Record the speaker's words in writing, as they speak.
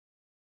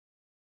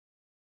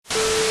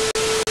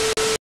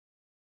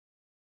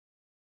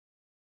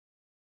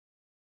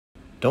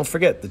Don't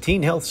forget, the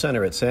Teen Health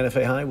Center at Santa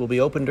Fe High will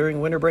be open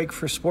during winter break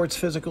for sports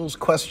physicals,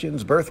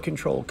 questions, birth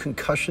control,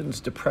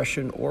 concussions,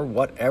 depression, or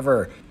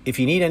whatever. If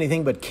you need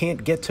anything but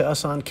can't get to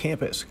us on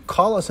campus,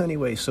 call us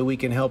anyway so we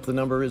can help. The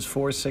number is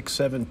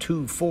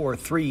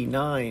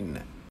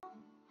 467-2439.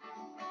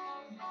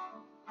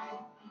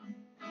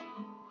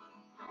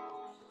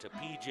 To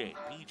PJ.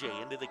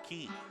 PJ into the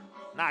key.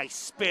 Nice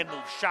spin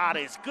move shot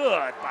is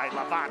good by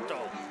Lovato.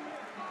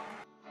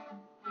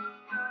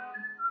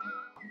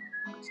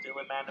 Still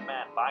in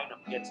man-to-man. Bynum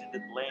gets into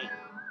the lane.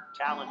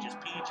 Challenges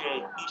PJ.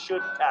 He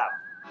shouldn't have.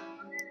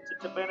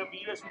 To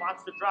Benavides,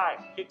 wants to drive.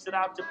 Kicks it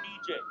out to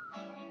PJ.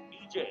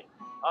 PJ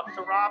up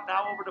to Rob.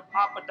 Now over to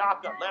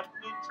Papadaka. Left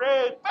wing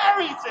trade.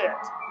 Buries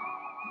it.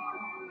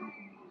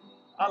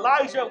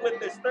 Elijah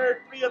with his third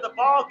three of the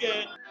ball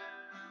game.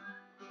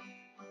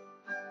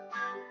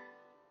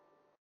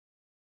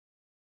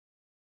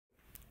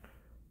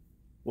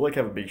 We'd like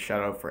to have a big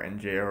shout out for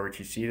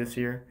NJROTC this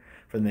year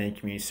for the many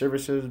community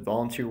services,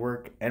 volunteer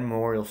work, and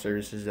memorial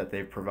services that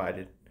they've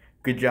provided.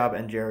 Good job,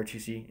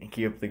 NJROTC, and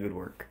keep up the good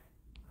work.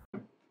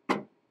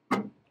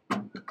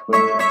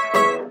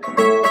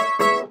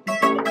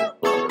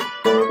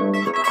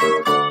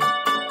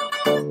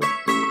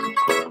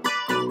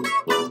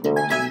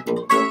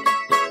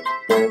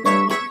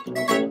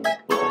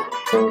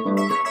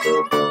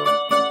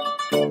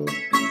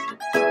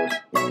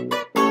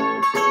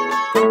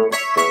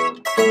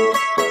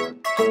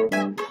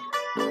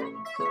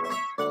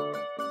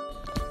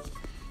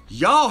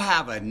 Y'all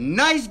have a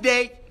nice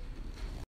day.